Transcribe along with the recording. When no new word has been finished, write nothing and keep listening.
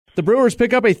The Brewers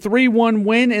pick up a 3-1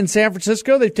 win in San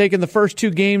Francisco. They've taken the first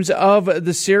two games of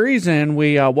the series, and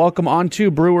we welcome on to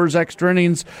Brewers Extra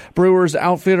Innings, Brewers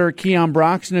outfielder Keon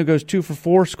Broxton, who goes 2 for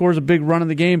 4, scores a big run in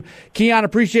the game. Keon,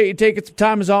 appreciate you taking some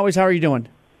time as always. How are you doing?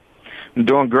 I'm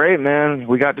doing great, man.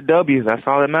 We got the W's. That's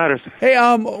all that matters. Hey,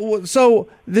 so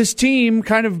this team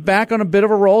kind of back on a bit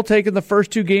of a roll, taking the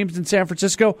first two games in San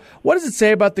Francisco. What does it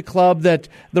say about the club that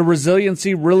the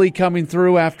resiliency really coming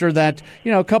through after that,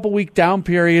 a couple-week down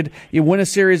period? You win a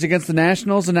series against the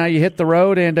Nationals, and now you hit the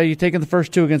road, and you're taking the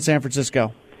first two against San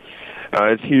Francisco.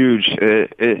 It's huge.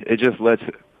 It just lets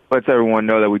everyone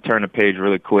know that we turn the page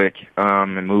really quick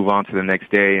and move on to the next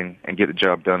day and get the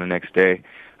job done the next day.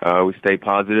 We stay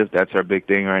positive. That's our big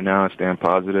thing right now, staying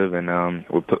positive, and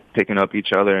we're picking up each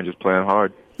other and just playing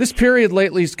hard. This period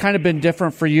lately has kind of been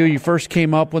different for you. You first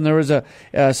came up when there was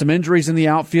some injuries in the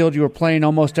outfield. You were playing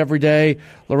almost every day.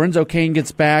 Lorenzo Cain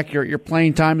gets back. Your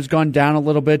playing time has gone down a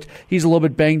little bit. He's a little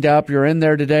bit banged up. You're in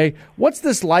there today. What's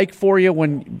this like for you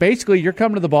when basically you're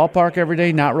coming to the ballpark every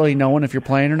day not really knowing if you're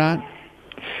playing or not?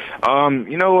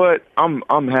 You know what?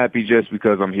 I'm happy just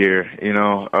because I'm here.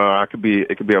 It could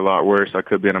be a lot worse. I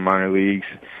could be in the minor leagues.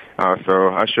 So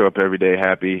I show up every day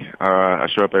happy. I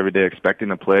show up every day expecting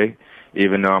to play,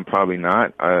 even though I'm probably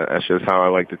not. That's just how I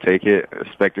like to take it.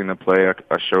 Expecting to play,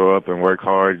 I show up and work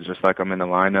hard, just like I'm in the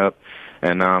lineup.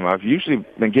 And I've usually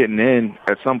been getting in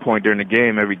at some point during the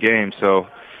game, every game. So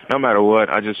no matter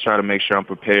what, I just try to make sure I'm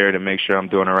prepared and make sure I'm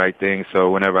doing the right thing. So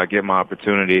whenever I get my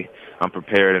opportunity, I'm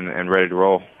prepared and ready to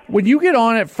roll. When you get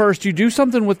on at first, you do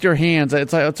something with your hands.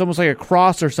 It's almost like a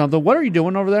cross or something. What are you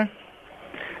doing over there?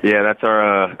 Yeah, that's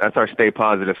our stay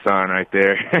positive sign right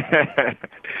there.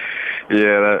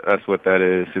 Yeah, that's what that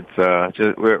is. It's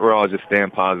just we're all just staying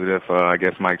positive. I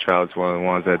guess Mike Trout's one of the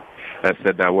ones that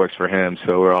said that works for him.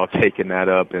 So we're all taking that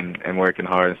up and working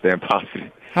hard and staying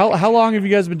positive. How long have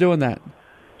you guys been doing that?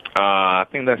 I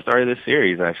think that started this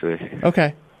series, actually.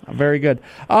 Okay, very good.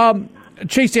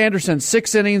 Chase Anderson,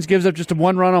 6 innings, gives up just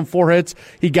 1 run on 4 hits.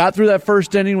 He got through that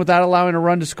first inning without allowing a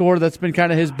run to score. That's been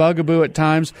kind of his bugaboo at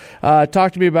times.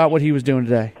 Talk to me about what he was doing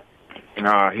today.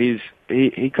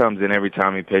 He comes in every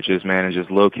time he pitches, man, and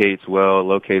just locates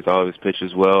all of his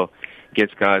pitches well,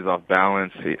 gets guys off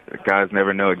balance. Guys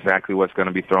never know exactly what's going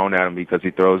to be thrown at him because he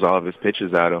throws all of his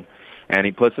pitches at him. And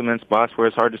he puts them in spots where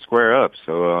it's hard to square up.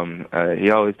 So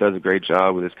he always does a great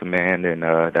job with his command, and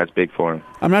that's big for him.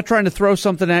 I'm not trying to throw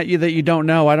something at you that you don't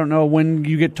know. I don't know when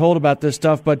you get told about this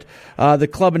stuff, but the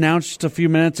club announced just a few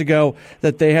minutes ago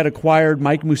that they had acquired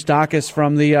Mike Moustakas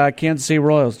from the Kansas City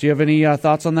Royals. Do you have any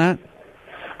thoughts on that?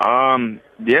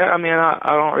 Yeah, I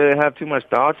don't really have too much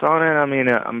thoughts on it.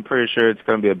 I'm pretty sure it's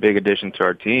going to be a big addition to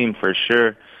our team for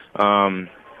sure.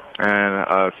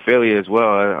 And Philly as well.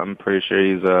 I'm pretty sure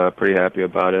he's pretty happy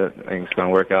about it. I think it's going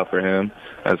to work out for him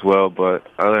as well. But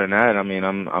other than that,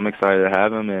 I'm excited to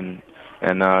have him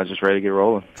and just ready to get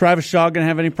rolling. Travis Shaw going to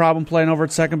have any problem playing over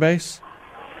at second base?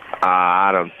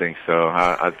 I don't think so.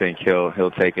 I think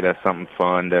he'll take it as something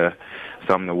fun,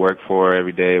 something to work for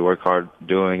every day, work hard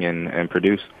doing, and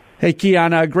produce. Hey,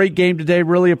 Keon, great game today.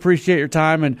 Really appreciate your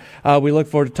time, and we look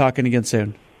forward to talking again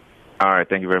soon. All right,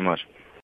 thank you very much.